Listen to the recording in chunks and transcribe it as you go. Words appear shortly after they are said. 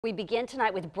We begin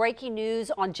tonight with breaking news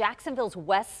on Jacksonville's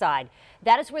West Side.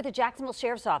 That is where the Jacksonville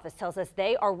Sheriff's Office tells us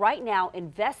they are right now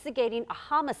investigating a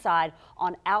homicide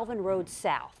on Alvin Road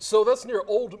South. So that's near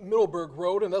Old Middleburg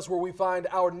Road, and that's where we find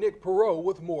our Nick Perot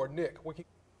with more. Nick.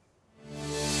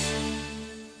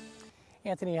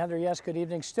 Anthony, Heather, yes, good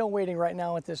evening. Still waiting right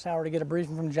now at this hour to get a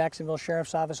briefing from Jacksonville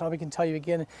Sheriff's Office. All we can tell you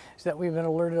again is that we've been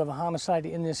alerted of a homicide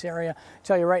in this area.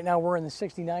 Tell you right now we're in the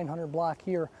 6900 block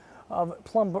here of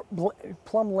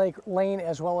Plum Lake Lane,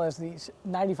 as well as the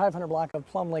 9500 block of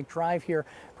Plum Lake Drive here.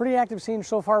 Pretty active scene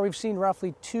so far. We've seen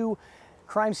roughly 2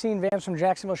 crime scene vans from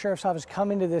Jacksonville Sheriff's Office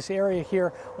come into this area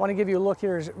here. Want to give you a look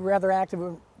here. Is rather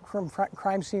active from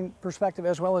crime scene perspective,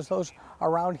 as well as those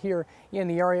around here in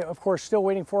the area. Of course, still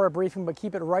waiting for a briefing, but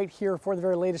keep it right here for the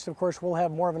very latest. Of course, we'll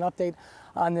have more of an update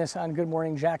on this on Good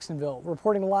Morning Jacksonville.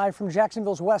 Reporting live from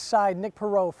Jacksonville's West Side, Nick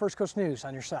Perot, First Coast News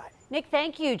on your side. Nick,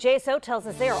 thank you. JSO tells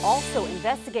us they are also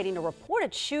investigating a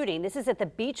reported shooting. This is at the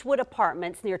Beechwood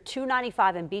Apartments near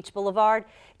 295 and Beach Boulevard.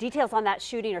 Details on that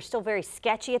shooting are still very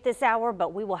sketchy at this hour,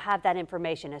 but we will have that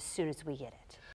information as soon as we get it.